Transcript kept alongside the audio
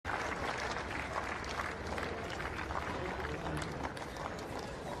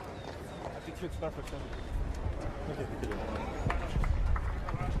Perfect. Okay.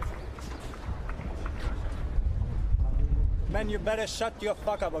 Man, you better shut your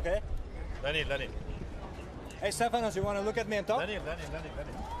fuck up, okay? Daniel. Hey, Stefanos, you want to look at me and talk? Daniel.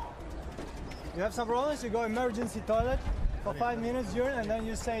 You have some problems, you go emergency toilet for 5 minutes, urine, and then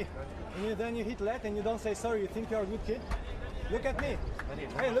you say, then you hit let and you don't say sorry, you think you're a good kid? Look at me.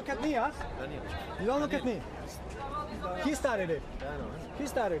 Hey, look at me, huh? You don't look at me. He started it. He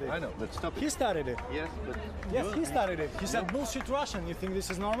started it. I know, but stop it. He started it. Yes, but... Yes, he started it. He said bullshit Russian. You think this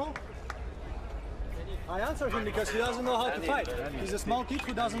is normal? I answered him because he doesn't know how to fight. He's a small kid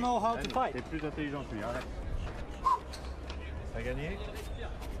who doesn't know how to fight. T'es plus intelligent que lui, arrête. T'as gagné?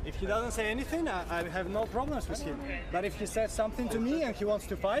 If he doesn't say anything, I have no problems with him. But if he says something to me and he wants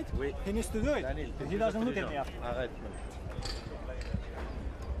to fight, he needs to do it. He doesn't look at me after. Arrête.